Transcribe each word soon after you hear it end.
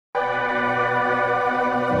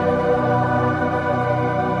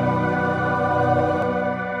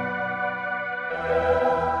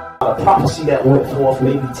prophecy that went forth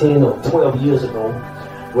maybe 10 or 12 years ago,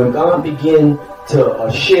 when God began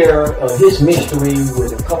to share his mystery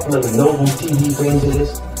with a couple of the noble TV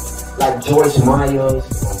evangelists like Joyce Myers,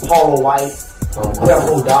 Paula White,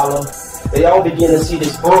 Creflo Dollar. They all began to see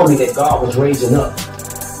this army that God was raising up.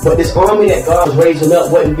 But this army that God was raising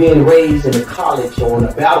up wasn't being raised in a college or on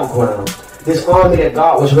a battleground. This army that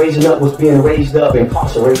God was raising up was being raised up in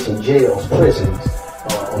incarceration, jails, prisons,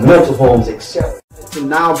 mental homes, etc. To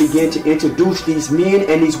now begin to introduce these men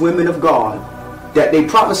and these women of God that they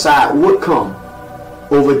prophesied would come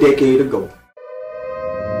over a decade ago.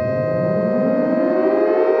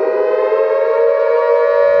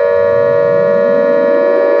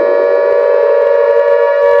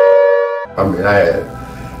 I mean,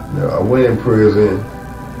 I went in prison,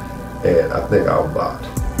 and I think I was about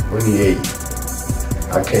 28.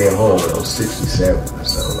 I came home when I was 67 or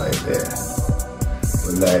something like that.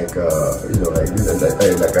 But like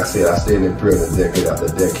I said, I stayed in prison decade after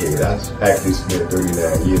decade. I actually spent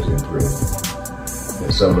 39 years in prison,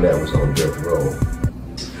 and some of that was on death row.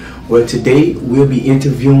 Well, today we'll be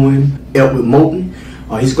interviewing Edward Moulton.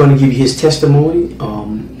 He's going to give you his testimony.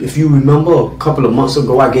 If you remember, a couple of months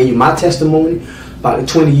ago, I gave you my testimony about the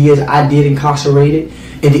 20 years I did incarcerated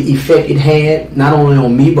and the effect it had not only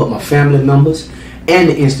on me but my family members and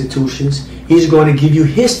the institutions. He's going to give you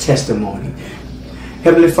his testimony.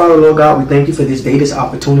 Heavenly Father, Lord God, we thank you for this day, this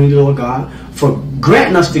opportunity, Lord God, for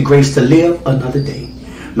granting us the grace to live another day.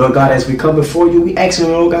 Lord God, as we come before you, we ask,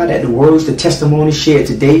 Lord God, that the words, the testimony shared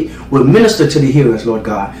today will minister to the hearers, Lord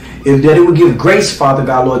God. That it will give grace, Father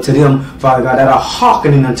God, Lord, to them, Father God, that are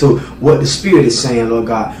hearkening unto what the Spirit is saying, Lord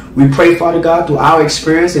God. We pray, Father God, through our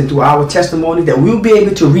experience and through our testimony that we'll be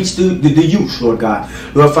able to reach the youth, Lord God.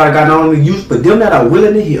 Lord, Father God, not only the youth, but them that are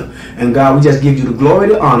willing to hear. And God, we just give you the glory,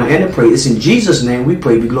 the honor, and the praise. It's in Jesus' name we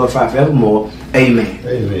pray, be glorified forevermore. Amen.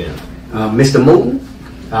 Amen. Mr. Moulton,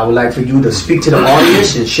 I would like for you to speak to the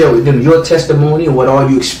audience and share with them your testimony and what all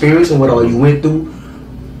you experienced and what all you went through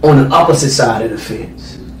on the opposite side of the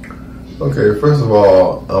fence. Okay, first of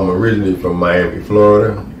all, I'm originally from Miami,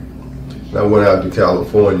 Florida. And I went out to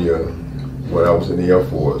California when I was in the Air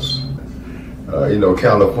Force.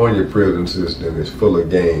 California prison system is full of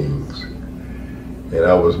gangs, and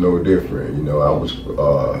I was no different. I was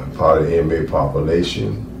part of the inmate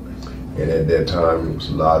population, and at that time it was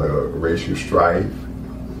a lot of racial strife,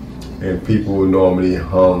 and people normally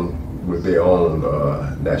hung with their own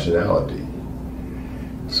nationality.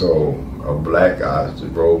 So a black guy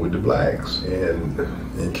just rode with the blacks. And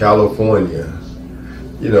in California,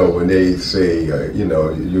 when they say,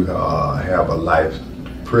 you have a life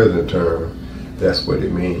prison term, that's what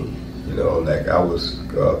it means. Like I was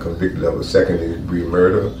convicted of a second-degree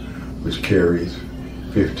murder, which carries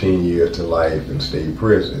 15 years to life in state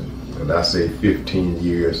prison. And I say 15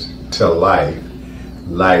 years to life,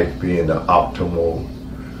 life being the optimal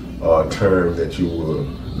term that you will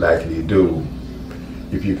likely do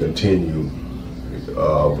if you continue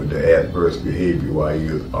with the adverse behavior while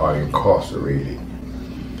you are incarcerated.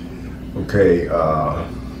 Okay,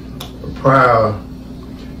 prior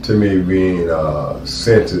to me being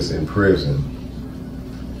sentenced in prison,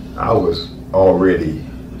 I was already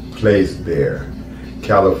placed there.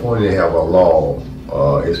 California have a law,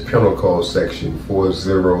 it's Penal Code Section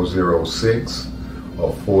 4006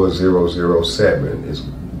 or 4007. It's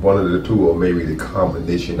one of the two or maybe the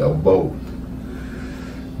combination of both.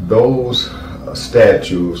 Those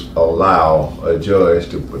statutes allow a judge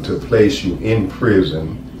to place you in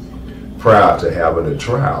prison prior to having a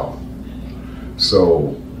trial.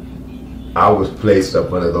 So I was placed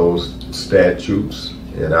up under those statutes,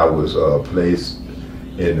 and I was placed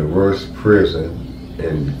in the worst prison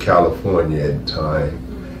in California at the time,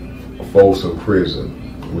 Folsom Prison,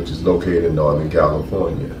 which is located in Northern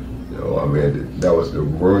California. That was the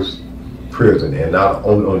worst prison. And not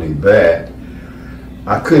only that,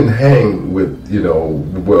 I couldn't hang with,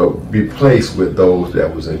 be placed with those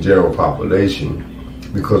that was in general population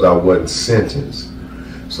because I wasn't sentenced.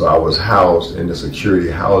 So I was housed in the security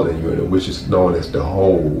housing unit, which is known as the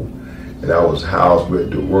Hole, and I was housed with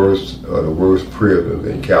the worst prisons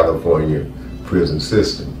in California prison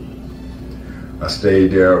system. I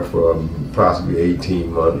stayed there for approximately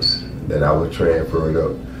 18 months. Then I was transferred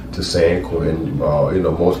up to San Quentin.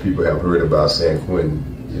 Most people have heard about San Quentin.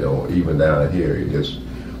 Even down here, it's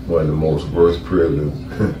one of the most worst prisons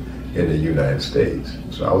in the United States.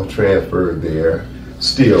 So I was transferred there,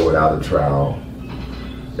 still without a trial,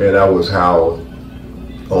 and I was housed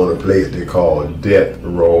on a place they call Death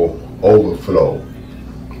Row Overflow.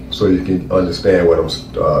 So you can understand what I'm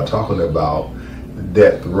talking about.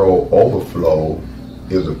 Death Row Overflow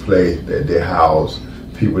is a place that they house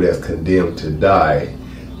people that's condemned to die,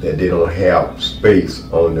 that they don't have space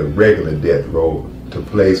on the regular death row to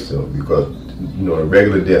place them, because the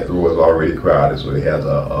regular death row is already crowded, so they have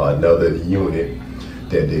another unit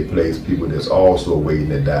that they place people that's also waiting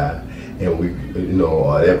to die, and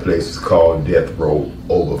that place is called Death Row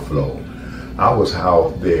Overflow. I was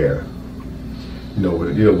housed there,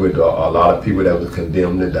 with a lot of people that was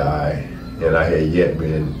condemned to die, and I had yet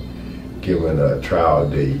been given a trial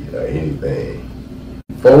date or anything.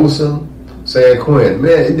 Folsom, San Quentin,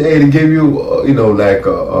 man, they give you, like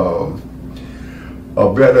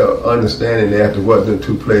a better understanding as to what the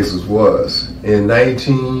two places was. In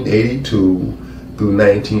 1982 through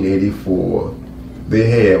 1984, they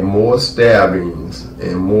had more stabbings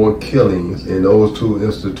and more killings in those two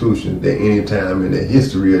institutions than any time in the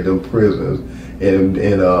history of them prisons. And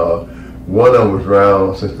one of them was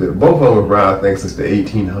around both of them was around, I think, since the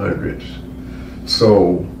 1800s.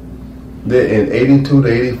 So in 82 to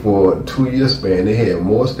 84, 2-year span, they had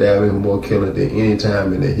more stabbings, more killings than any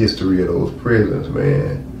time in the history of those prisons,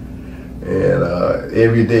 man. And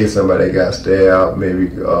every day somebody got stabbed, maybe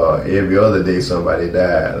every other day somebody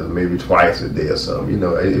died, maybe twice a day or something.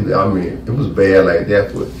 It was bad like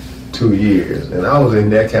that for 2 years. And I was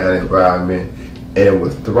in that kind of environment and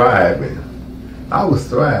was thriving. I was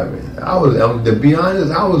thriving. To be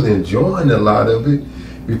honest, I was enjoying a lot of it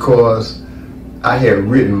because I had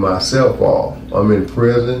written myself off. I'm in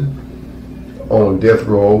prison on death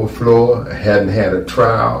row overflow. I hadn't had a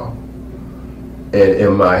trial. And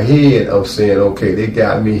in my head, I'm saying, okay, they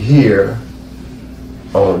got me here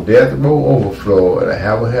on death row overflow and I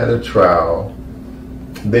haven't had a trial.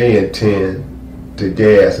 They intend to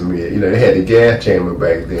gas me. They had the gas chamber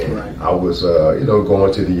back then. Right. I was,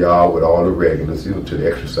 going to the yard with all the regulars, to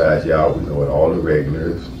the exercise yard, with all the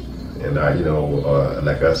regulars. And I,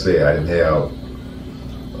 like I said, I didn't have,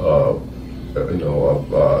 a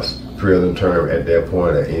prison term at that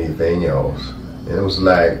point or anything else. And it was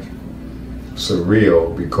like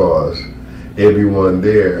surreal because everyone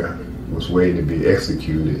there was waiting to be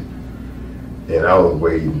executed, and I was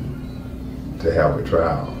waiting to have a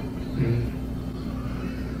trial. Mm-hmm.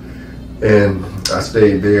 And I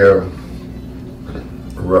stayed there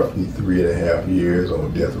roughly 3.5 years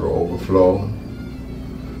on death row overflow.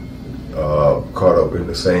 Caught up in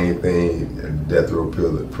the same thing death row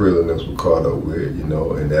prisoners were caught up with,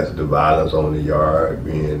 and that's the violence on the yard,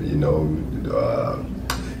 being,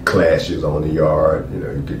 clashes on the yard, you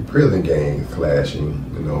get prison gangs clashing,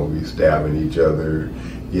 we stabbing each other,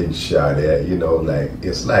 getting shot at,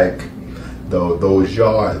 it's like those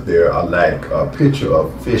yards there are like a picture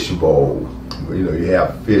of fish bowl. You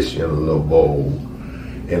have fish in a little bowl,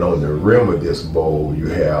 and on the rim of this bowl you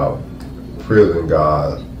have prison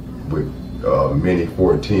guards with mini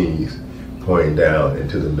 14s pointing down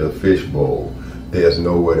into the little fish bowl. There's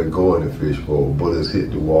nowhere to go in the fish bowl. Bullets hit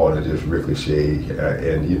the wall and just ricochet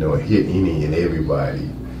and hit any and everybody.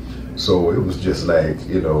 So it was just like,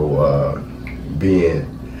 being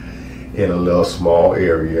in a little small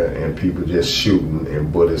area and people just shooting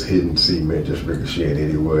and bullets hitting cement, just ricocheting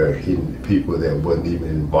anywhere, hitting people that wasn't even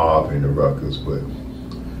involved in the ruckus, but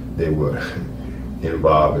they were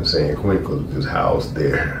involved in San Quentin because of this house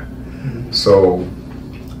there. Mm-hmm. So,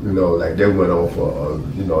 like that went on for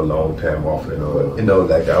a long time off and on.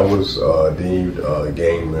 Like I was deemed a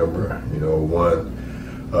gang member. One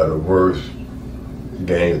of the worst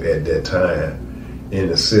gangs at that time in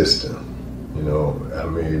the system.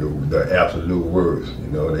 The absolute worst.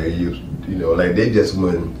 They used, like they just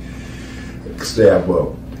wouldn't stab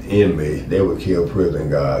up inmates. They would kill prison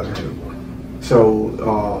guards too. So,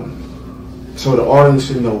 so the audience,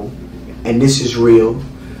 and this is real.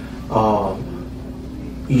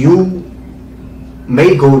 You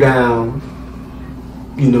may go down,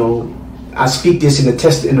 I speak this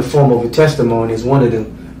in the form of a testimony, as one of the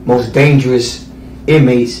most dangerous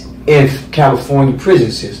inmates in California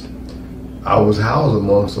prison system. I was housed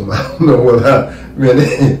amongst them. I don't know what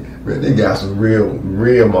they got some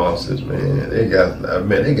real monsters, man. They got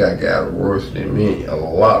guys worse than me, a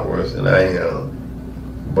lot worse than I am.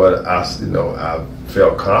 But I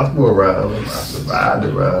felt comfortable around them. I survived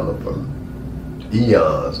around them for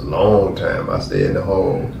eons, a long time. I stayed in the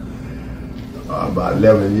hole about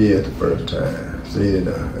 11 years the first time. Stayed in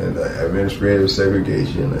the administrative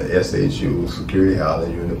segregation, the SHU, security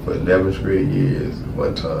housing unit for 11 straight years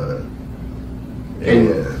one time. And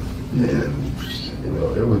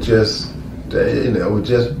it was just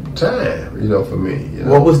time, for me.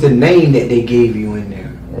 What was the name that they gave you in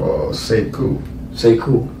there? Sekou.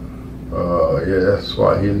 Sekou. That's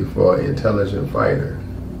Swahili for intelligent fighter.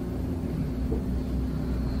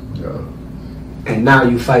 And now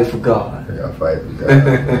you fight for God. Yeah, I fight for God.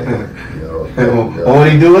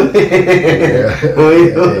 Won't he do it?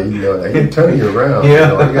 You know, like, he turn you around. Yeah. You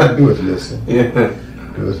know, all you gotta do is listen. Yeah.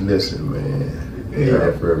 Do is listen, man. They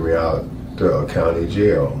referred me out to county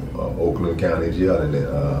jail, Oakland County Jail, and then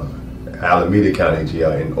Alameda County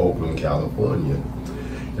Jail in Oakland, California.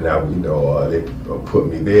 And they put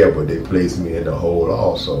me there, but they placed me in the hole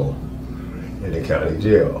also in the county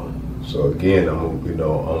jail. So again, I'm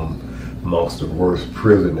amongst the worst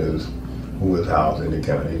prisoners who was housed in the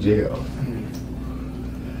county jail.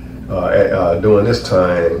 During this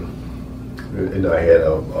time, I had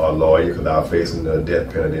a lawyer because I was facing the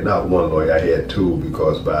death penalty. Not one lawyer, I had two,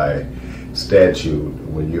 because by statute,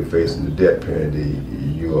 when you're facing the death penalty,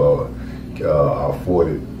 you are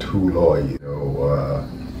afforded two lawyers.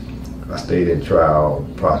 I stayed in trial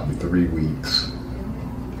approximately 3 weeks,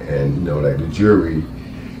 and like the jury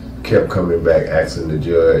kept coming back asking the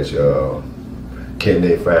judge, can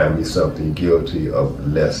they find me something guilty of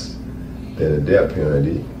less than a death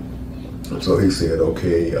penalty? So he said,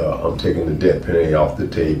 okay, I'm taking the death penalty off the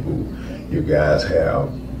table. You guys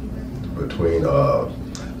have between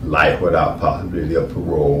life without possibility of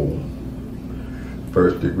parole,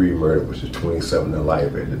 first degree murder, which is 27 to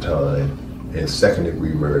life at the time, and second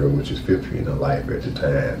degree murder, which is 15 to life at the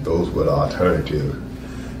time. Those were the alternatives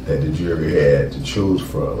that the jury had to choose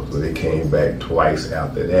from. So they came back twice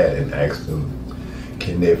after that and asked them,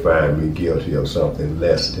 can they find me guilty of something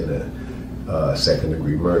less than a second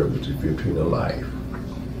degree murder, which is 15 to life.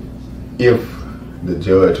 If the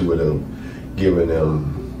judge would have given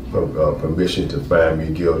them permission to find me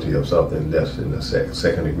guilty of something less than a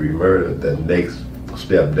second degree murder, the next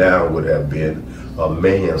step down would have been a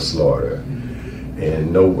manslaughter.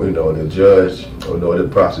 And the judge or the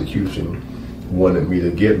prosecution wanted me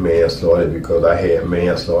to get manslaughter because I had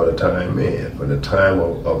manslaughter time in. From the time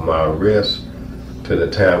of my arrest to the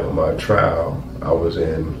time of my trial, I was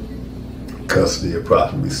in custody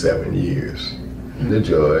approximately 7 years. The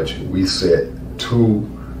judge, we set 2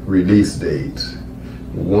 release dates.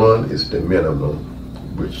 One is the minimum,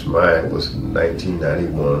 which mine was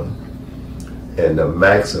 1991, and the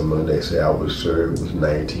maximum they said I would serve was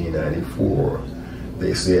 1994.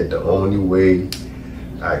 They said the only way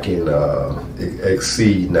I can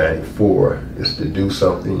exceed 94 is to do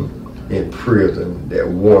something in prison that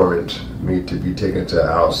warrants me to be taken to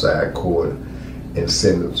outside court and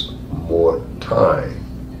sentenced more time.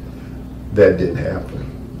 That didn't happen.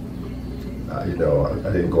 I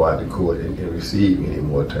didn't go out to court and receive any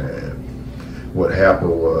more time. What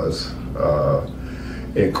happened was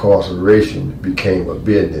incarceration became a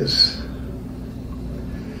business,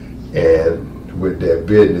 and with their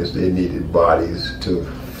business, they needed bodies to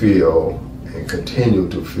fill and continue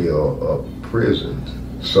to fill prisons.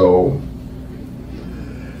 So,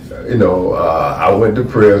 I went to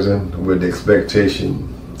prison with the expectation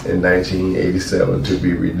in 1987 to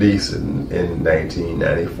be released in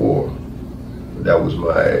 1994. That was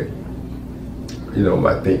my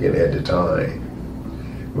thinking at the time.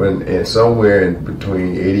 And somewhere in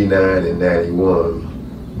between 89 and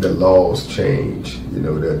 91, the laws changed. The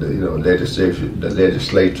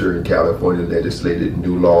legislature in California legislated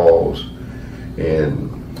new laws, and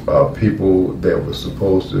people that were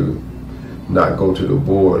supposed to not go to the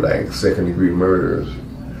board, like second degree murderers,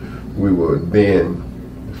 we were then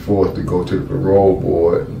forced to go to the parole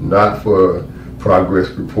board, not for progress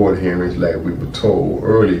report hearings like we were told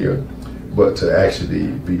earlier, but to actually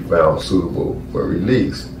be found suitable for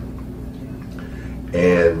release.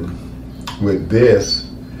 And with this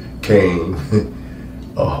came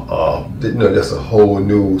just a whole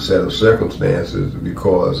new set of circumstances,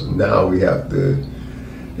 because now we have to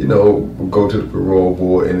go to the parole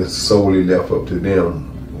board, and it's solely left up to them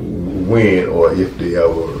when or if they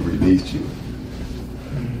ever release you.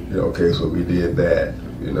 Okay, so we did that,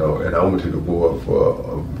 and I went to the board for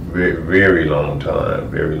a very, very long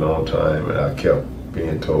time, and I kept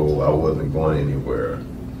being told I wasn't going anywhere.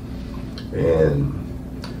 And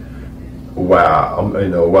while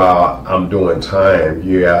I'm doing time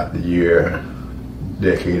year after year,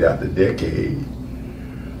 decade after decade,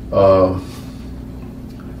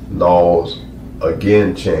 laws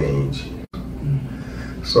again change.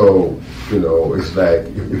 So, it's like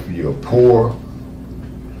if you're poor,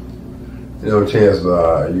 chances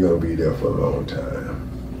are you're going to be there for a long time.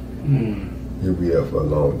 You'll be there for a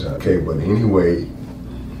long time. Okay, but anyway,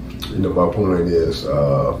 my point is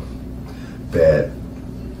that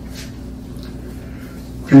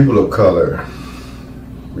people of color,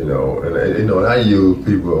 and I use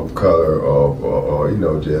people of color or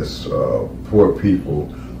just poor people.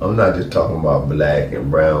 I'm not just talking about black and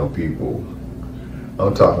brown people.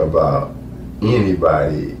 I'm talking about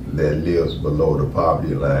anybody that lives below the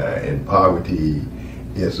poverty line, and poverty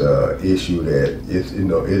is a issue that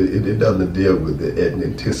it doesn't deal with the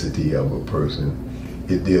ethnicity of a person.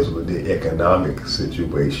 It deals with the economic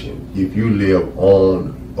situation. If you live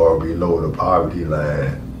on or below the poverty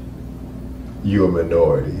line, you're a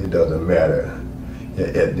minority. It doesn't matter your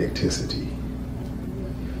ethnicity.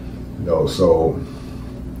 So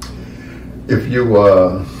if you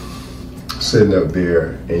are sitting up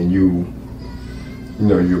there and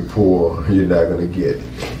you're poor, you're not gonna get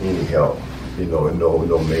any help.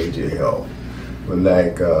 No major help. But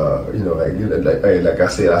like I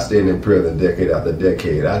said, I stayed in prison decade after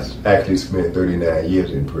decade. I actually spent 39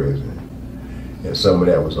 years in prison, and some of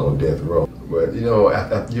that was on death row. But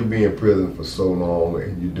after you be in prison for so long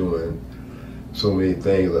and you're doing so many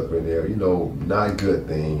things up in there, not good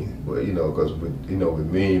things, but because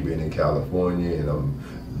with me being in California and I'm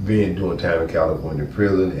doing time in California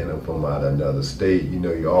prison and I'm from out of another state,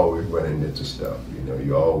 you're always running into stuff.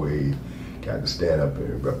 You always got to stand up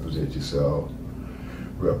and represent yourself,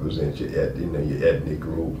 represent your ethnic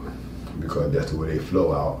group, because that's the way they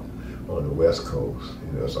flow out on the West Coast.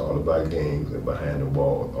 It's all about gangs and behind the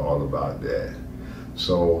wall, all about that.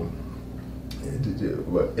 So,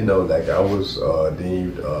 like I was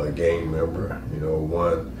deemed a gang member.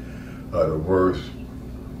 One of the worst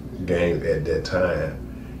gangs at that time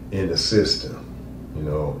in the system.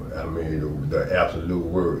 I mean the absolute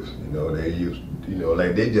worst. They used,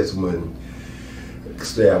 like they just wouldn't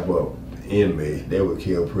stab up inmates, they would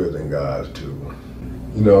kill prison guards too.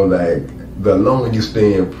 Like the longer you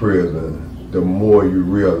stay in prison, the more you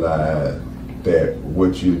realize that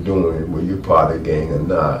what you're doing, whether you're part of a gang or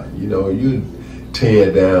not, you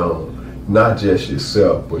tear down not just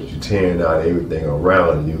yourself, but you're tearing down everything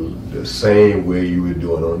around you the same way you were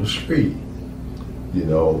doing on the street.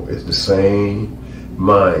 It's the same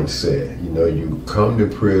mindset. You come to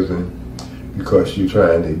prison because you're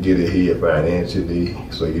trying to get ahead financially,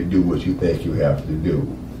 so you do what you think you have to do.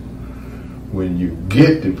 When you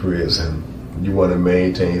get to prison, you want to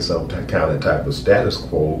maintain some kind of type of status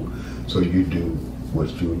quo, so you do what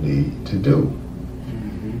you need to do.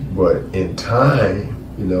 Mm-hmm. But in time,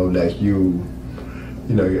 like you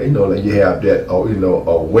have that,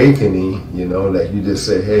 awakening, like you just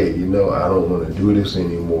say, hey, I don't want to do this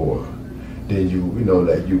anymore. Then you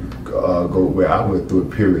go where I went through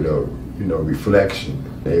a period of, reflection,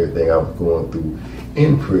 everything I was going through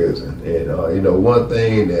in prison. And, one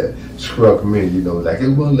thing that struck me, like it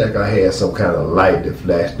wasn't like I had some kind of light that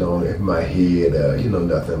flashed on in my head,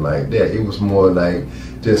 nothing like that. It was more like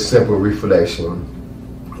just simple reflection.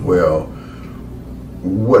 Well,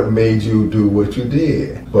 what made you do what you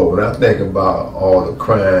did? But when I think about all the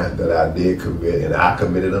crimes that I did commit, and I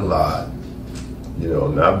committed a lot,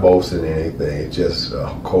 not boasting anything, just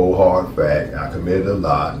a cold hard fact, I committed a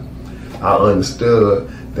lot. I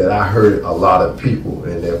understood that I hurt a lot of people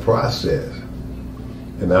in that process.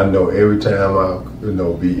 And I know every time I,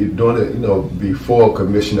 be doing it, before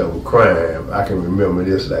commission of a crime, I can remember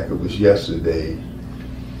this like it was yesterday.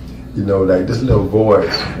 Like this little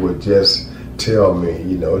voice would just tell me, a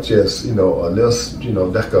little, first it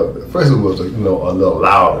was, a little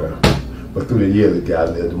louder, but through the years it got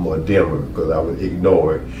a little more dimmer because I would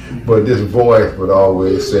ignore it. But this voice would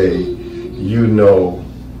always say,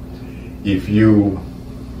 if you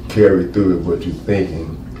carry through with what you're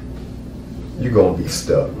thinking, you're gonna be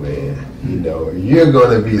stuck, man. You're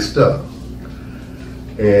gonna be stuck.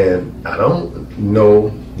 And I don't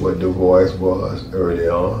know what the voice was early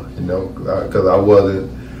on, because I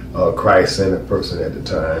wasn't a Christ-centered person at the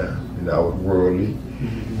time, I was worldly.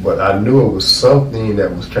 But I knew it was something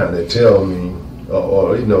that was trying to tell me,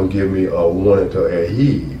 or give me a warning to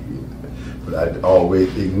heed. But I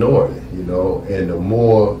always ignored it, and the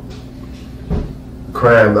more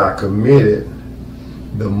crimes I committed,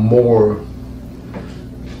 the more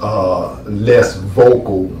less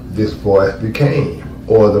vocal this voice became,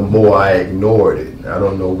 or the more I ignored it. I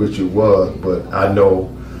don't know which it was, but I know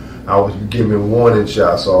I was giving warning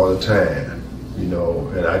shots all the time,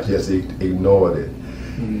 and I just ignored it.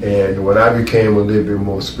 Mm-hmm. And when I became a little bit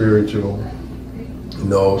more spiritual,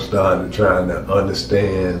 started trying to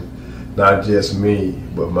understand not just me,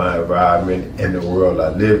 but my environment and the world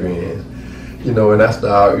I live in, and I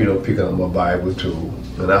started, picking up my Bible too,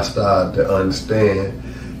 and I started to understand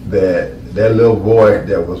that little voice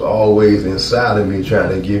that was always inside of me trying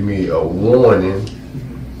to give me a warning,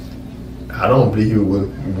 I don't believe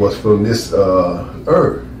it was from this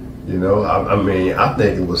earth, I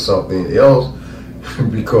think it was something else,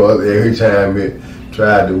 because every time it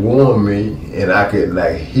tried to warn me and I could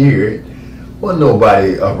hear it, wasn't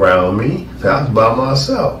nobody around me, I was by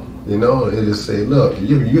myself, you know, and just say, look,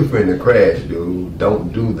 you're finna crash, dude.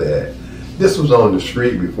 Don't do that. This was on the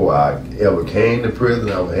street before I ever came to prison.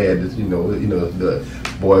 I had this, you know, the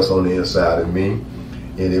voice on the inside of me,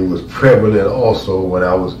 and it was prevalent also when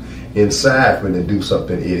I was inside finna do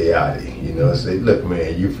something idiotic. You know, say, look,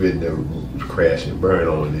 man, you finna crash and burn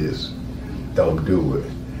on this. Don't do it.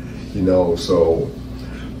 You know, so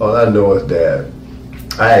all I know is that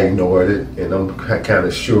I ignored it, and I'm kind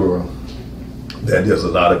of sure that there's a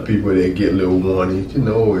lot of people that get little warnings. You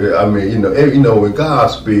know, I mean, you know, when God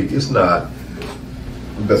speaks, it's not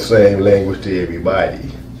the same language to everybody.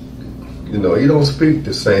 You know, He don't speak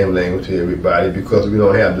the same language to everybody because we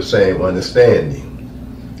don't have the same understanding.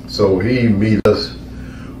 So He meets us,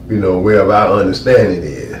 you know, wherever our understanding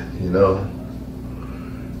is. You know,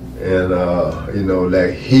 and you know,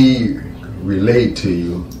 like He relate to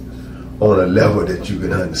you on a level that you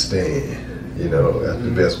can understand. You know, that's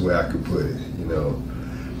the best way I could put it. You know,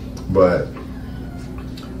 but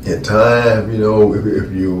in time, you know,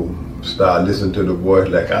 if you start listening to the voice,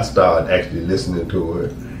 like I started actually listening to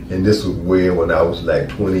it, and this was where when I was like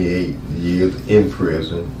 28 years in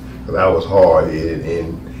prison, because I was hard-headed,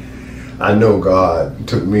 and I know God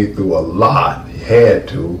took me through a lot. He had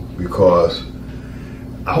to, because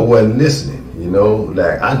I wasn't listening. You know,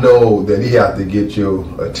 like I know that He has to get your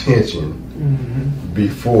attention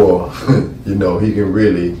before, you know, He can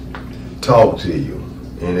really talk to you.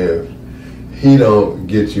 And if He don't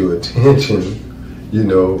get your attention, you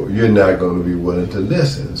know, you're not going to be willing to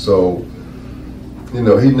listen. So, you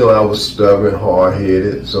know, He know I was stubborn,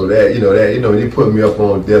 hard-headed. So that, you know, He put me up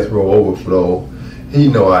on death row overflow. He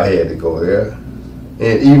know I had to go there.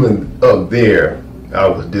 And even up there, I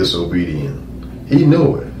was disobedient. He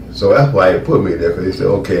knew it. So that's why He put me there, because He said,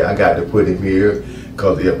 okay, I got to put him here,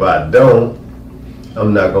 because if I don't,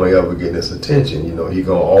 I'm not going to ever get his attention. You know, He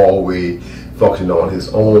going to always function on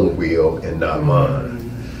His own will and not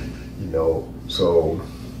mine. You know, so,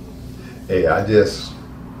 hey, I just,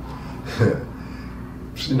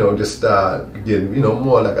 you know, just start getting, you know,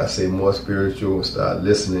 more, like I say, more spiritual, and start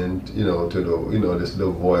listening, you know, to the, you know, this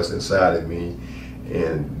little voice inside of me,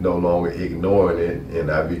 and no longer ignoring it,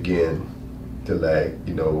 and I begin to, like,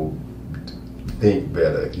 you know, think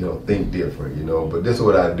better, you know, think different, you know. But this is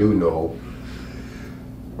what I do know.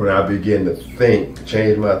 When I begin to think,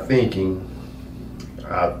 change my thinking,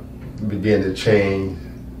 I begin to change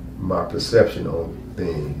my perception on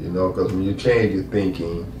things, you know, because when you change your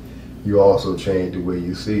thinking, you also change the way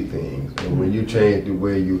you see things. And when you change the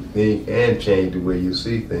way you think and change the way you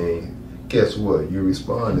see things, guess what? You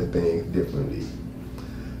respond to things differently.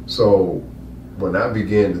 So when I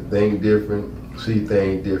begin to think different, see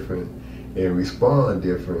things different, and respond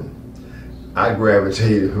different, I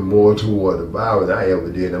gravitated more toward the Bible than I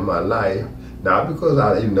ever did in my life. Not because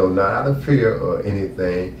I, you know, not out of fear or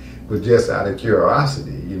anything, but just out of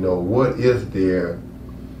curiosity. You know, what is there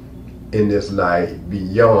in this life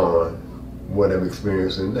beyond what I'm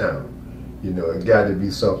experiencing now? You know, it got to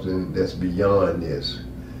be something that's beyond this.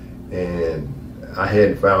 And I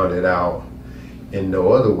hadn't found it out in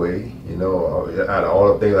no other way. You know, out of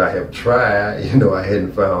all the things I have tried, you know, I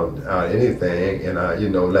hadn't found out anything. And I, you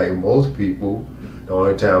know, like most people, the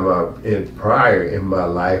only time prior in my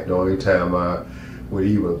life, the only time I would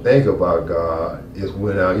even think about God is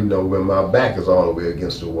when I, you know, when my back is all the way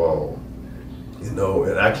against the wall. You know,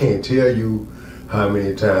 and I can't tell you how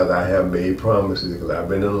many times I have made promises, because I've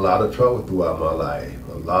been in a lot of trouble throughout my life,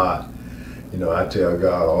 a lot. You know, I tell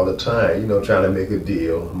God all the time, you know, trying to make a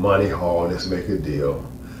deal, money hard, let's make a deal.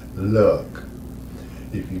 Look,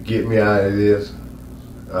 if you get me out of this,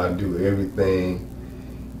 I'll do everything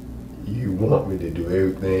you want me to do,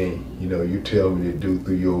 everything, you know, you tell me to do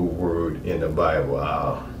through your word in the Bible.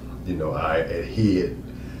 I adhere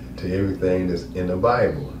to everything that's in the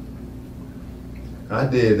Bible. I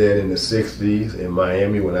did that in the 60s in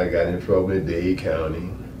Miami when I got in trouble in Dade County.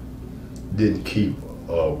 Didn't keep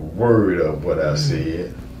a word of what I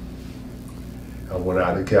said. I went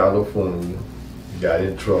out to California, got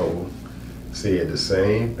in trouble, said the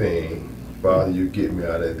same thing. Father, you get me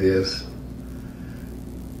out of this,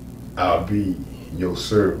 I'll be your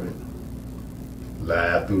servant.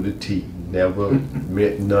 Lied through the teeth, never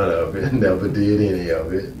meant none of it, never did any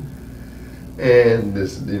of it. And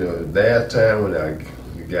this, you know, last time when I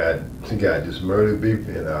got just murdered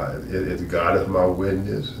people, and it's God is my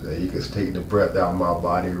witness, that He could take the breath out of my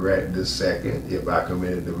body right this second if I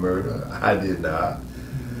committed the murder. I did not.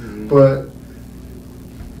 But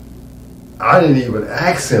I didn't even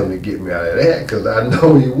ask Him to get me out of that, because I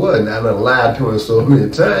know He wasn't. I done lied to Him so many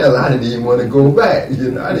times, I didn't even want to go back.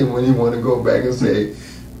 You know, I didn't even want to go back and say,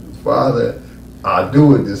 Father, I'll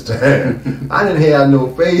do it this time. I didn't have no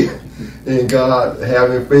faith in God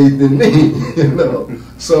having faith in me, you know.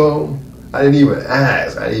 So I didn't even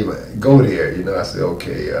ask. I didn't even go there, you know. I said,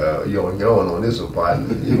 okay, you're on your own on this one,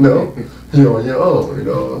 partner, you know. You're on your own, you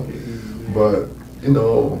know. But you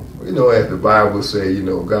know, as the Bible say, you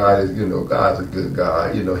know, God's a good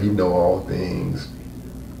God. You know, He know all things.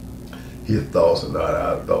 His thoughts are not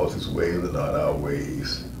our thoughts. His ways are not our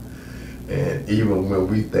ways. And even when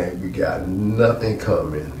we think we got nothing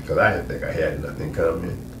coming, because I didn't think I had nothing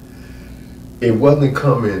coming, it wasn't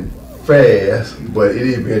coming fast, but it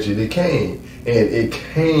eventually came. And it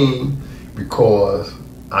came because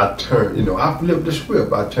I turned, you know, I flipped the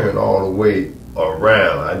script. I turned all the way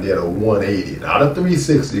around. I did a 180. Not a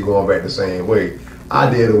 360 going back the same way. I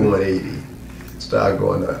did a 180. Started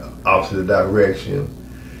going the opposite direction.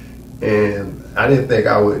 And I didn't think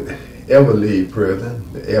I would ever leave prison,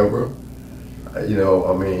 ever. You know,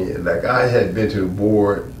 I mean, like I had been to the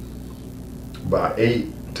board about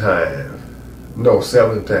 7 times.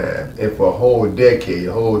 And for a whole decade,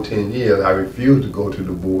 a whole 10 years, I refused to go to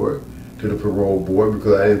the board, to the parole board,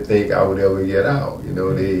 because I didn't think I would ever get out. You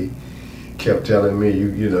know, they kept telling me,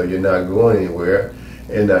 you know, you're not going anywhere.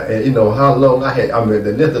 And you know, how long I mean,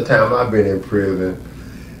 the length of time I've been in prison,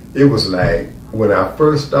 it was like, when I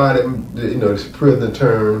first started, you know, this prison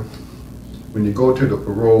term, when you go to the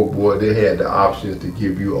parole board, they had the options to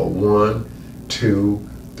give you a 1, 2,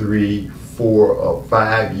 3, 4, or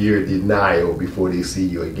 5 year denial before they see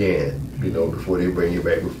you again, you know, before they bring you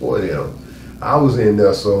back before them. I was in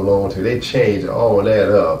there so long till they changed all that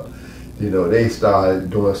up. You know, they started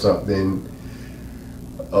doing something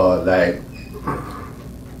like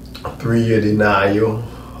a 3-year denial,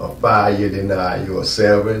 a 5-year denial, a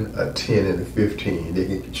 7, a 10, and a 15. They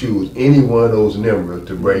can choose any one of those numbers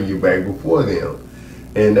to bring you back before them.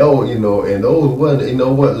 And those, you know, and those wasn't, you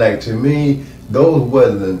know what, like to me, those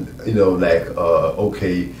wasn't, you know, like,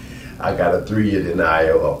 okay, I got a 3-year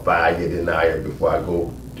denial, a 5-year denial before I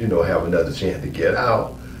go, you know, have another chance to get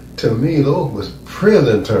out. To me, those was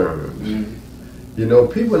prison terms. Mm-hmm. You know,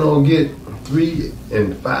 people don't get 3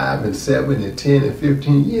 and 5 and 7 and 10 and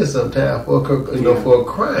 15 years sometimes for for a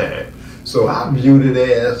crime. So I viewed it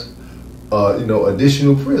as you know,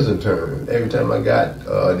 additional prison term every time I got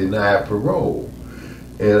denied parole.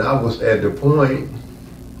 And I was at the point,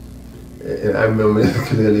 and I remember this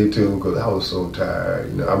clearly too, because I was so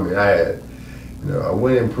tired. You know, I mean, I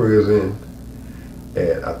went in prison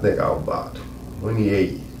and I think I was about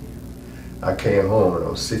 28. I came home and I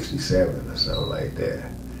was 67 or something like that.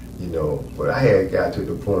 You know, but I had got to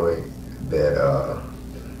the point that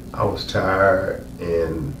I was tired,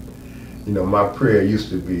 and you know, my prayer used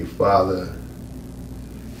to be, Father,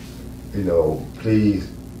 you know,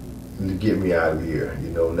 please get me out of here. You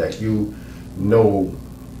know, like you know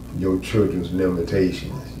your children's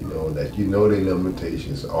limitations. You know, that you know their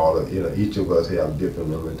limitations. All of, you know, each of us have different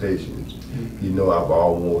limitations. Mm-hmm. You know, I've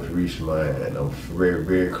almost reached mine, and I'm very,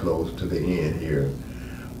 very close to the end here.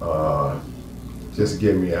 Just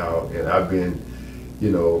get me out. And I've been,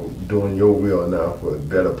 you know, doing your will now for the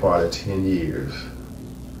better part of 10 years.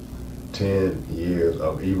 10 years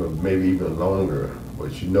of maybe even longer.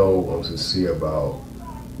 But you know, I'm sincere about,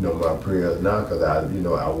 you know, my prayers now, because I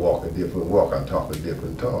walk a different walk, I talk a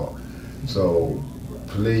different talk. So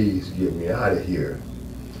please get me out of here.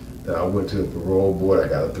 Then I went to the parole board, I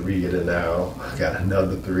got a 3-year denial, I got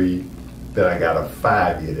another 3, then I got a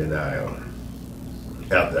 5-year denial.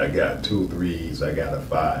 After I got 2 3s, I got a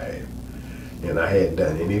 5. And I hadn't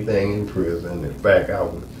done anything in prison. In fact, I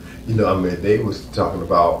was, you know, I mean, they was talking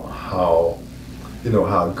about how, you know,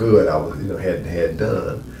 how good I was, you know, had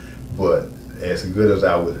done. But as good as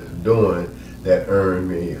I was doing, that earned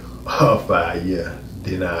me a 5-year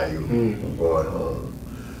denial from going home.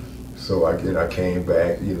 So I came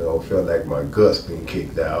back, you know, felt like my guts been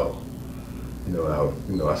kicked out. You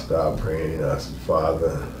know, I started praying. I said,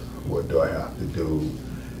 Father, what do I have to do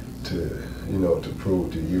to, you know, to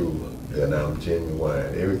prove to you that I'm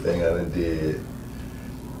genuine? Everything I did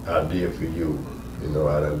for you. You know,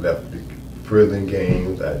 I done left the prison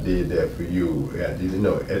games. I did that for you. I did, you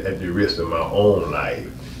know, at the risk of my own life,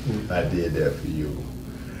 I did that for you.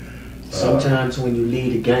 Sometimes when you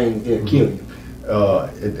leave the gang, they'll kill you.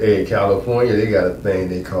 In California, they got a thing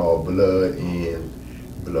they call blood in,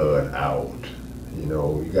 blood out. You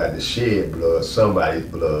know, you got to shed blood, somebody's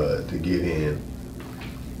blood, to get in,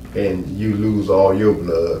 and you lose all your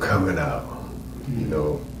blood coming out. You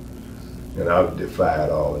know, and I defied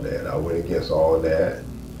all of that. I went against all of that,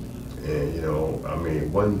 and you know, I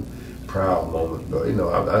mean, one proud moment. You know,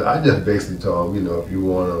 I just basically told them, you know, if you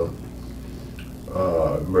want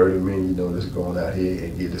murder me, you know, let's go on out here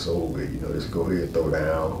and get this over with, you know, let's go ahead and throw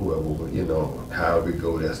down whoever, you know, however it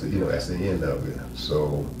go, that's the, you know, that's the end of it.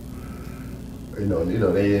 So, they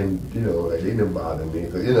didn't, they didn't bother me,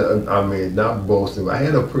 because, I mean, not boasting, but I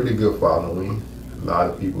had a pretty good following. A lot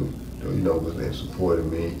of people, was there supporting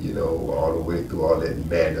me, all the way through all that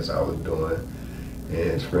madness I was doing.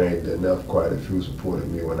 And strangely enough, quite a few supported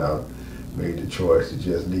me when I made the choice to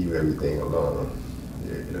just leave everything alone.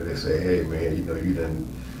 They say, hey man, you done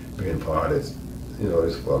been part of this,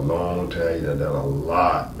 this for a long time. You done a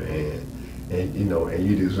lot, man, and and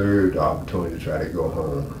you deserve the opportunity to try to go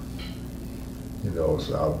home.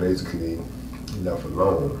 So I basically left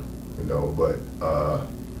alone. But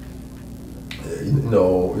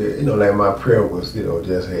like my prayer was,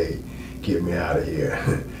 just hey, get me out of here,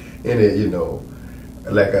 and then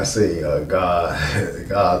like I say,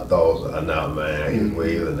 God's thoughts are not mine. His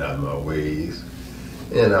ways are not my ways.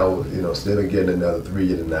 And I was, instead of getting another 3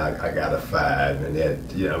 years, and I got a 5, and that,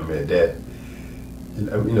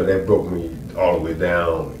 that broke me all the way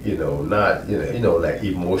down. Not, like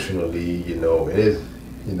emotionally, and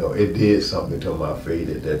it did something to my faith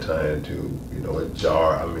at that time too. It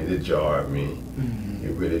jarred. It jarred me. Mm-hmm.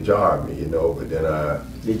 It really jarred me, But then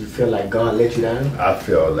Did you feel like God let you down? I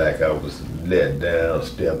felt like I was let down,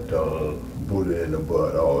 stepped on, booted in the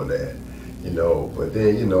butt, all that, But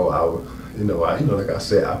then, I was. Like I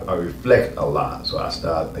said, I reflect a lot. So I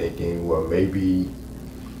started thinking, well, maybe,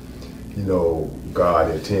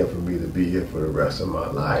 God intended for me to be here for the rest of my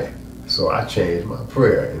life. So I changed my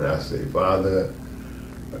prayer, and I said, Father,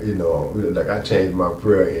 like I changed my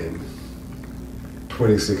prayer in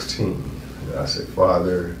 2016. And I said,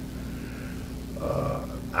 Father,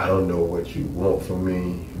 I don't know what you want from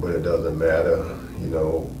me, but it doesn't matter,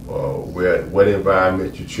 what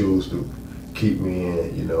environment you choose to keep me in,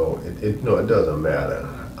 it doesn't matter.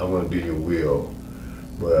 I'm gonna do your will,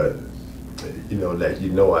 but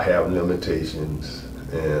I have limitations,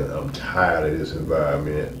 and I'm tired of this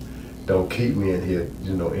environment. Don't keep me in here,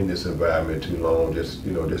 in this environment too long. Just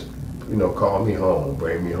call me home,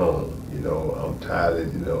 bring me home. I'm tired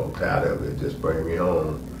of it. Just bring me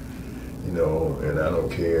home. And I don't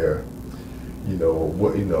care,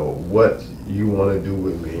 what you want to do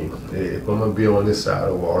with me. If I'm going to be on this side of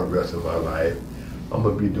the wall the rest of my life, I'm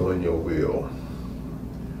going to be doing your will.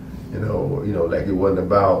 Like it wasn't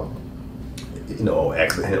about,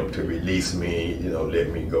 asking him to release me, let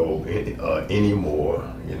me go anymore.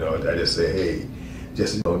 I just say, hey,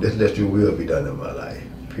 just let your will be done in my life,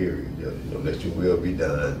 period. Let your will be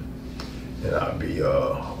done, and I'll be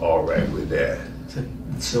all right with that.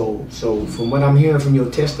 So from what I'm hearing from your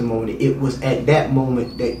testimony, it was at that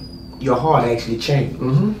moment that your heart actually changed.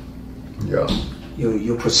 Mm-hmm. Yeah.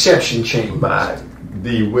 Your perception changed.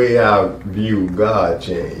 The way I view God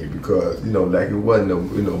changed, because like it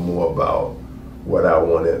wasn't more about what I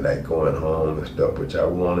wanted, like going home and stuff, which I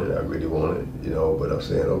really wanted, but I'm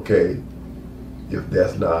saying, okay, if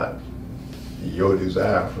that's not your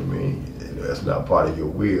desire for me, that's not part of your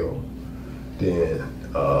will, then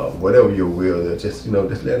whatever your will is, just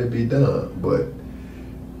let it be done. But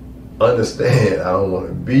understand, I don't want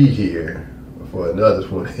to be here for another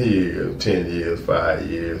 20 years, 10 years, 5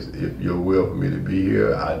 years. If your will for me to be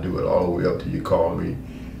here, I do it all the way up till you call me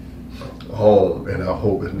home, and I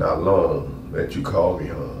hope it's not long that you call me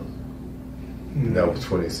home. Mm-hmm. That was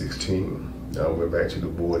 2016. I went back to the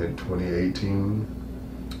board in 2018,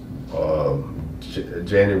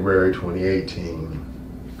 January 2018,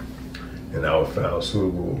 and I was found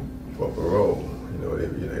suitable for parole.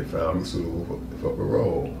 They found me suitable for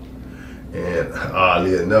parole. And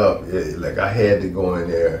oddly enough, like I had to go in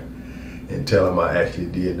there and tell them I actually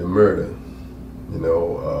did the murder,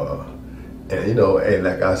 and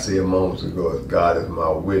like I said moments ago, God is my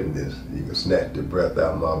witness. You can snatch the breath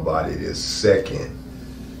out of my body this second.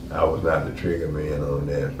 I was not the trigger man on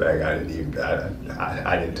that. In fact, I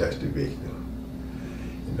didn't touch the victim,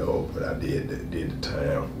 but I did the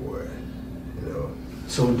time for it,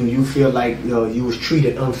 So do you feel like you was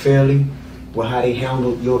treated unfairly with how they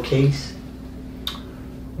handled your case?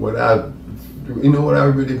 What I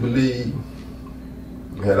really believe,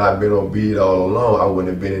 had I been obedient all along, I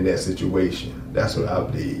wouldn't have been in that situation. That's what I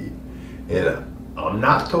believe. And I'm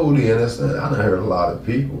not totally innocent. I done hurt a lot of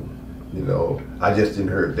people, I just didn't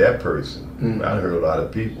hurt that person. Mm-hmm. I hurt a lot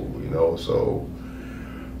of people, so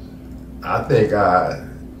I think I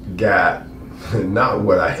got not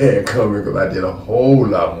what I had coming, because I did a whole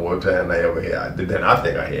lot more time than I ever had, than I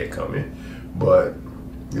think I had coming. But,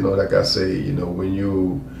 like I say, when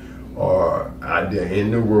you are out there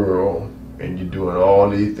in the world and you're doing all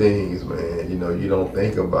these things, man, you don't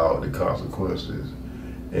think about the consequences.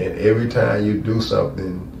 And every time you do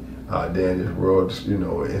something out there in this world, you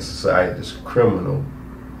know, in society that's criminal,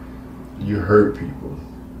 you hurt people.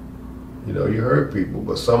 You know, you hurt people.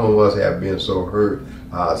 But some of us have been so hurt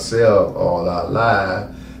ourselves all our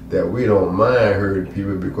lives that we don't mind hurting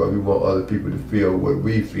people because we want other people to feel what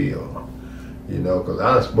we feel. You know, because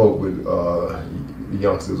I spoke with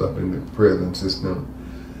youngsters up in the prison system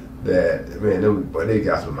that, man, but they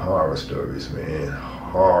got some horror stories, man,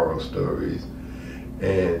 horror stories.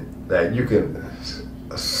 And that you can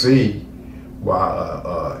see why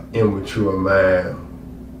a immature mind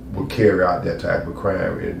would carry out that type of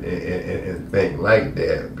crime and think like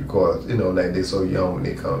that, because, you know, like they're so young when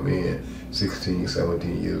they come in, 16,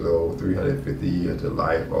 17 years old, 350 years to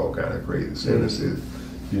life, all kind of crazy sentences.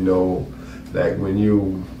 You know, like when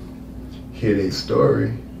you hear their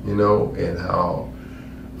story, you know, and how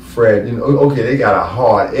Fred, you know, okay, they got a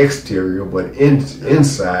hard exterior, but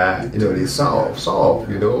inside, you know, they soft,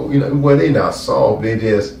 you know, well, they not soft, they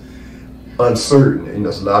just uncertain, you know,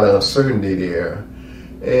 there's a lot of uncertainty there.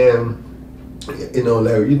 And, you know,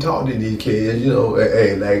 like you talk to these kids, you know,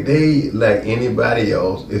 hey, like they, like anybody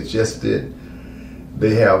else, it's just that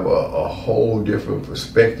they have a whole different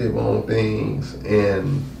perspective on things.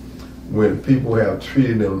 And when people have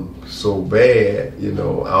treated them so bad, you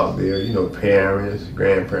know, out there, you know, parents,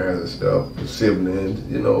 grandparents and stuff, siblings,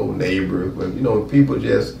 you know, neighbors, when, you know, people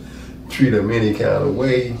just treat them any kind of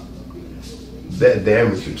way, that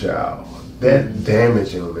damage your child. That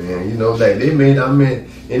damage them, man. You know, like they may not mean,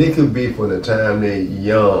 and it could be from the time they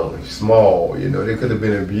young, small, you know, they could have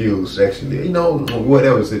been abused sexually, you know,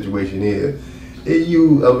 whatever the situation is.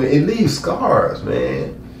 It leaves scars,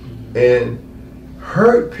 man. And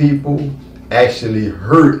hurt people actually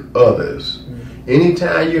hurt others.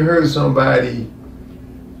 Anytime you hurt somebody,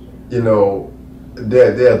 you know,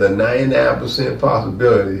 there's a 99%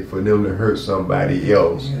 possibility for them to hurt somebody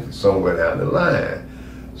else somewhere down the line.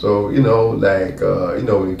 So, you know, like, you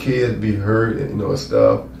know, when kids be hurt and, you know,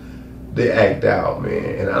 stuff, they act out,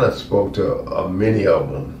 man. And I done spoke to many of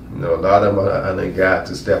them. You know, a lot of them I done got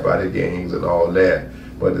to step out of gangs and all that.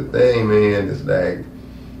 But the thing, man, is like,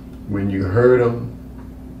 when you hurt them,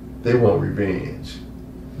 they want revenge.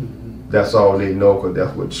 That's all they know, because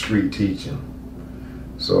that's what the street teach them.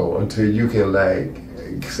 So until you can, like,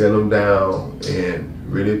 sit them down and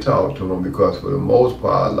really talk to them, because for the most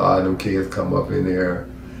part, a lot of them kids come up in there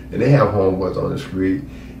and they have homeboys on the street,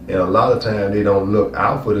 and a lot of times they don't look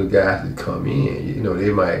out for the guys that come in. You know,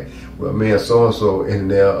 they might, well, man, so-and-so in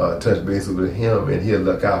there, touch base with him, and he'll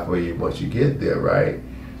look out for you once you get there, right?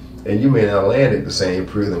 And you may not land at the same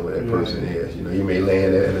prison where that person is. You know, you may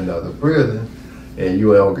land in another prison, and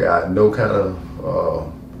you don't got no kind of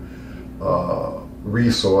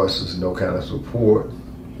resources, no kind of support,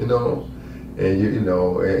 you know. And you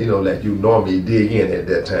know, like you normally dig in at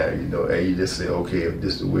that time, you know, and you just say, okay, if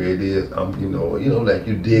this is the way it is, you know, like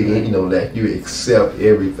you dig in, you know, like you accept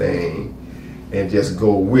everything and just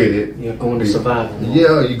go with it. You're going to survival mode.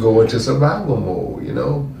 Yeah, you go into survival mode, you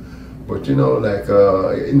know. But you know, like,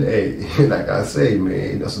 hey, like I say,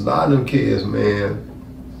 man, there's a lot of them kids, man,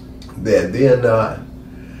 that they're not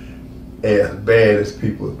as bad as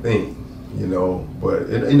people think, you know. But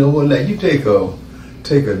you know what, like you take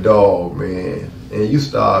a dog, man, and you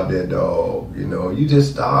starve that dog, you know, you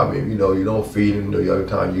just starve him, you know, you don't feed him, you know, every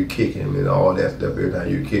time you kick him and all that stuff, every time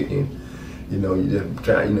you kick him, you know, you just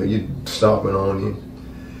try, you know, you stomping on him.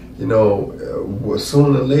 You know,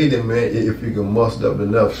 sooner or later, man, if you can muster up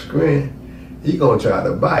enough strength, he gonna try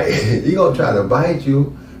to bite. He gonna try to bite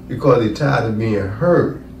you because he's tired of being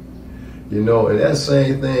hurt. You know, and that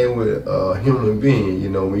same thing with a human being. You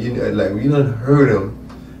know, when you done hurt them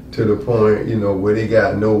to the point, you know, where they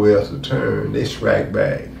got nowhere else to turn, they strike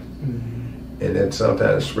back. And then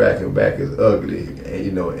sometimes striking back is ugly, and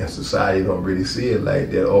you know, and society don't really see it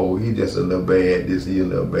like that. Oh, he just a little bad this, he a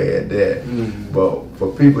little bad that. But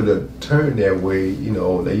for people to turn that way, you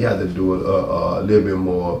know, you have to do a little bit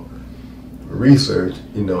more research,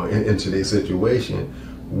 you know, into their situation.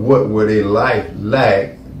 What were they life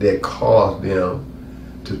like that caused them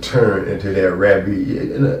to turn into that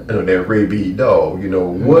rabid dog? You know,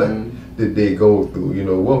 what did they go through? You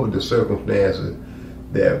know, what were the circumstances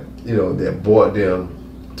that, you know, that brought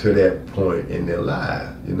them to that point in their life,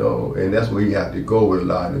 you know? And that's where you have to go with a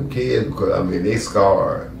lot of them kids, because, I mean, they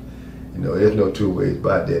scarred. You know, there's no two ways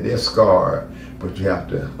about that. They're scarred, but you have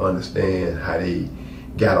to understand how they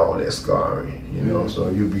got all that scarring, you know? So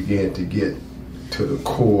you begin to get to the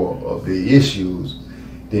core of the issues,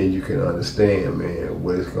 then you can understand, man,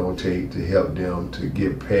 what it's gonna take to help them to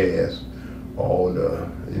get past all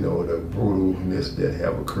the, you know, the brutalness that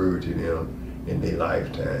have occurred to them in their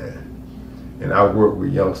lifetime. And I worked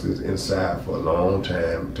with youngsters inside for a long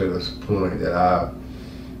time, to this point that I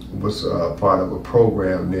was part of a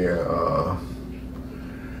program there.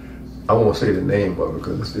 I won't say the name of it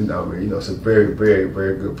because it's, it's a very, very,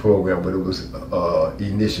 very good program, but it was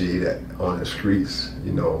initiated on the streets,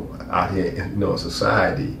 out here in,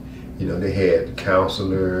 society. They had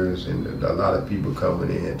counselors and a lot of people coming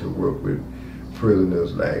in to work with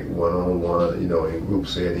prisoners, like one-on-one, in group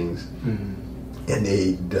settings. Mm-hmm. And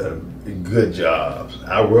they done good jobs.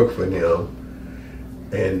 I worked for them,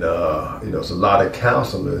 and it's a lot of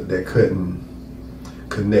counselors that couldn't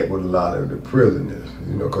connect with a lot of the prisoners,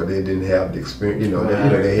 because they didn't have the experience,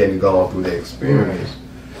 they hadn't gone through the experience.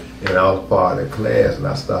 Right. And I was part of the class, and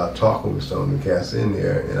I started talking with some of the cats in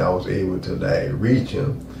there, and I was able to reach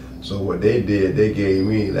them. So what they did, they gave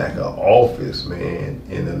me like an office, man,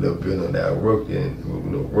 in the little building that I worked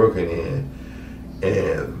in, working in,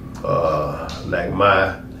 and like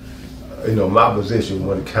my position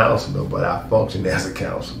wasn't counselor, but I functioned as a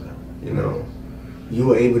counselor, You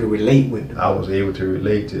were able to relate with them. I was able to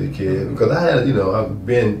relate to the kids because I had, I've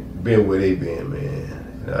been where they been,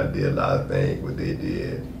 man. And I did a lot of things what they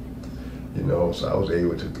did, so I was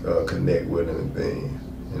able to connect with them and things,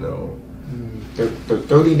 The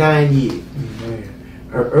 39 years.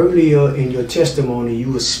 Earlier in your testimony,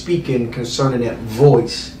 you were speaking concerning that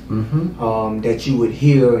voice, mm-hmm. That you would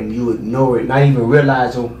hear and you would know it, not even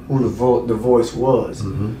realizing who the voice was.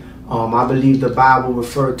 Mm-hmm. I believe the Bible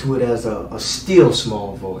referred to it as a still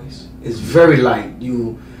small voice. It's very light,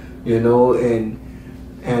 and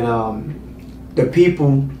the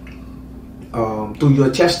people through your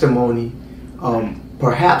testimony,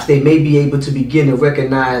 perhaps they may be able to begin to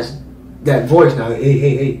recognize that voice now.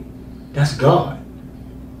 Hey, that's God.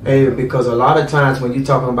 Hey, because a lot of times when you're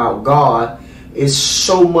talking about God, it's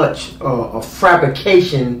so much a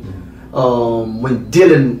fabrication when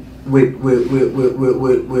dealing with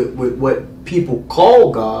what people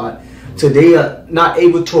call God, so they are not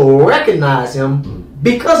able to recognize Him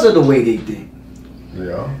because of the way they think.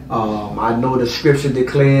 Yeah. I know the scripture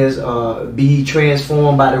declares, be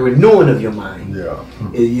transformed by the renewing of your mind. Yeah.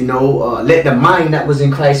 Let the mind that was in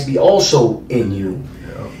Christ be also in you.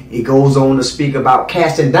 Yeah. It goes on to speak about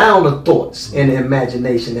casting down the thoughts and the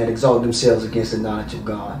imagination that exalt themselves against the knowledge of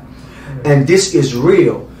God. And this is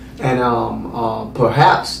real. And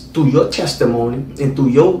perhaps through your testimony and through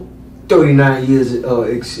your 39 years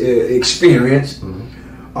experience, mm-hmm.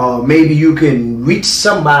 Maybe you can reach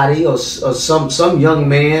somebody or some young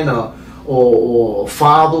man or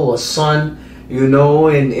father or son,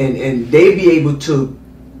 and they be able to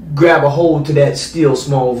grab a hold to that still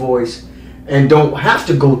small voice and don't have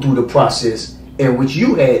to go through the process in which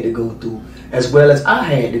you had to go through, as well as I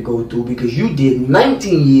had to go through, because you did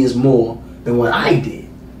 19 years more than what I did.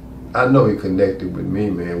 I know he connected with me,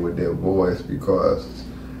 man, with that voice, because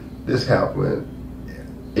this happened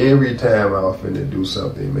every time I was finna do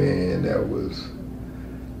something, man, that was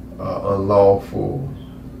unlawful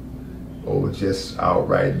or was just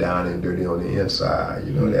outright down and dirty on the inside.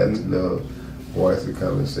 Mm-hmm. That little voice to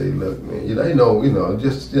come and say, look, man,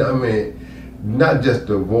 not just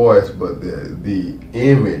the voice, but the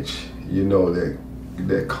image,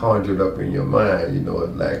 that conjured up in your mind,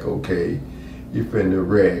 it's like, okay, you finna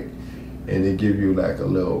wreck, and they give you like a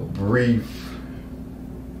little brief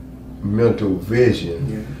mental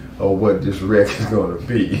vision of what this wreck is going to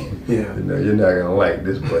be. Yeah. You're not going to like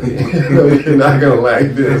this, buddy. You're not going to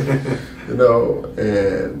like this.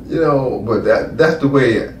 But that's the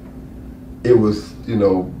way it was,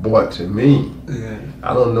 brought to me. Yeah.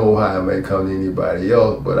 I don't know how it may come to anybody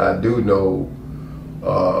else, but I do know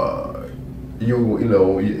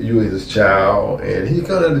you as his child, and he's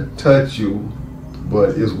going to touch you,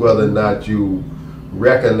 but it's whether or not you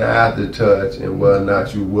recognize the touch and whether or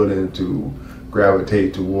not you're willing to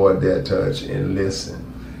gravitate toward that touch and listen.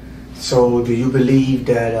 So do you believe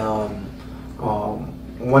that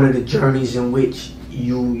one of the journeys in which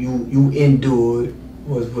you endured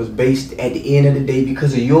was based at the end of the day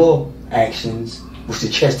because of your actions was the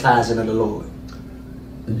chastising of the Lord?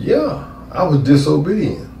 Yeah, I was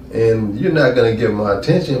disobedient, and you're not going to get my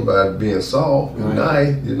attention by being soft and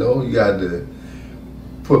nice. You got to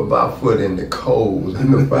put my foot in the coals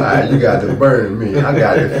in the fire. You got to burn me. I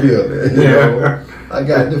got to feel that, I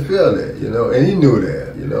got to feel that, and he knew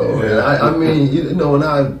that, and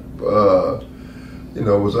when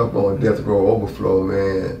I was up on Death Row Overflow,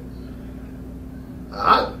 man,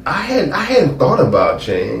 I hadn't thought about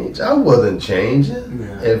change. I wasn't changing.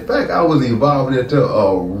 Yeah. In fact, I was evolving into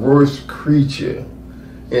a worse creature,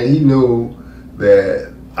 and he knew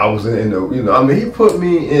that I was in he put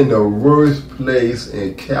me in the worst place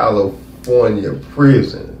in California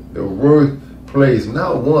prison, the worst place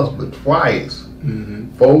not once but twice.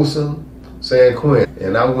 Mm-hmm. Folsom, San Quentin,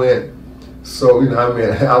 and I went. So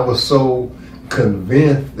I was so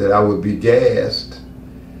convinced that I would be gassed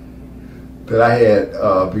that I had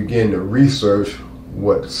begun to research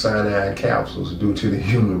what cyanide capsules do to the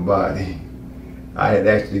human body. I had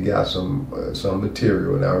actually got some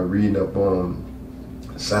material, and I was reading up on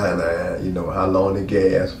cyanide. How long the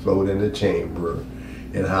gas flowed in the chamber,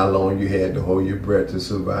 and how long you had to hold your breath to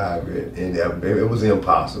survive it, and it was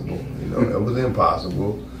impossible. It was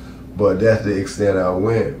impossible. But that's the extent I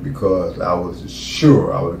went, because I was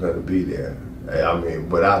sure I was going to be there.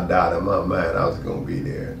 Without doubt in my mind, I was going to be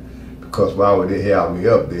there. Because why would they have me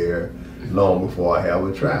up there long before I have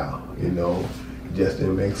a trial? It just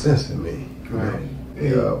didn't make sense to me. Right.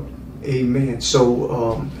 Yeah. Amen.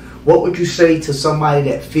 So, what would you say to somebody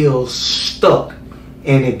that feels stuck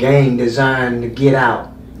in a game designed to get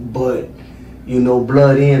out, but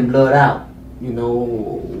blood in, blood out?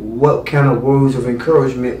 What kind of words of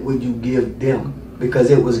encouragement would you give them?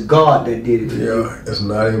 Because it was God that did it. Yeah, it's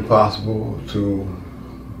not impossible to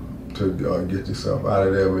get yourself out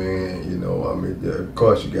of there, man. Of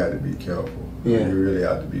course you got to be careful. Yeah. You really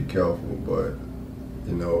have to be careful, but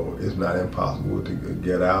it's not impossible to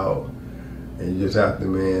get out, and you just have to,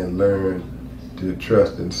 man, learn to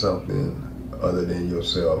trust in something other than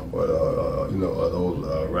yourself, or those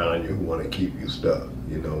around you who want to keep you stuck.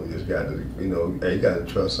 You just got to, you got to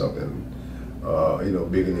trust something,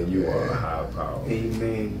 bigger than you are, a higher power.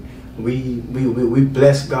 Amen. We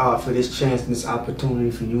bless God for this chance and this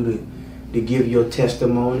opportunity for you to give your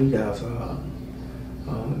testimony. That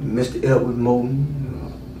Mr. Edward Moulton,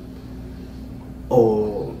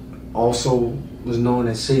 or also was known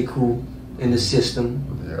as Sekou in the system.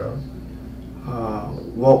 Yeah.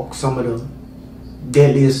 Walked some of the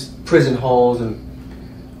deadliest prison halls and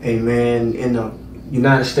in the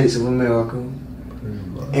United States of America.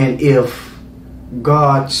 And if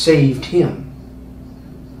God saved him,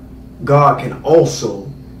 God can also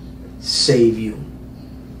save you.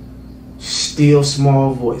 Still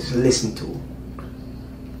small voice, listen to it.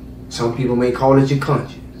 Some people may call it your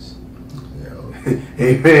conscience. Yeah.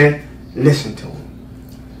 Amen. Listen to him.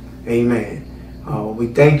 Amen. We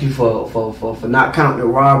thank you for not counting the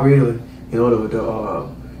robbery, to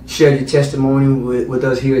share your testimony with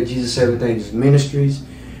us here at Jesus Everything Ministries.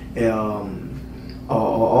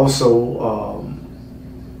 Also,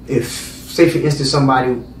 if, say for instance,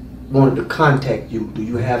 somebody wanted to contact you, do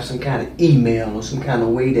you have some kind of email or some kind of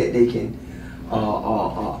way that they can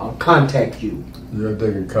contact you? Yeah,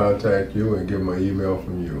 they can contact you and get my email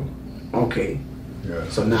from you. Okay. Yeah.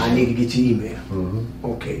 So now I need to get your email. Mm-hmm.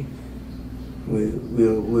 Okay.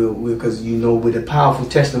 We'll, because with a powerful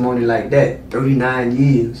testimony like that, 39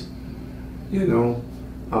 years,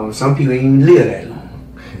 some people ain't even live that long.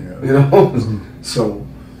 Yeah. So,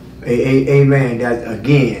 amen. That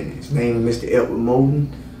again, his name is Mr. Edward Moulton.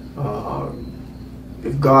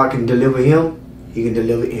 If God can deliver him, he can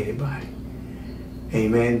deliver anybody.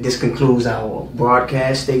 Amen. This concludes our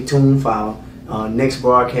broadcast. Stay tuned for our next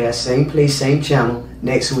broadcast. Same place, same channel,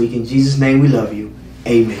 next week. In Jesus' name we love you.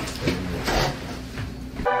 Amen.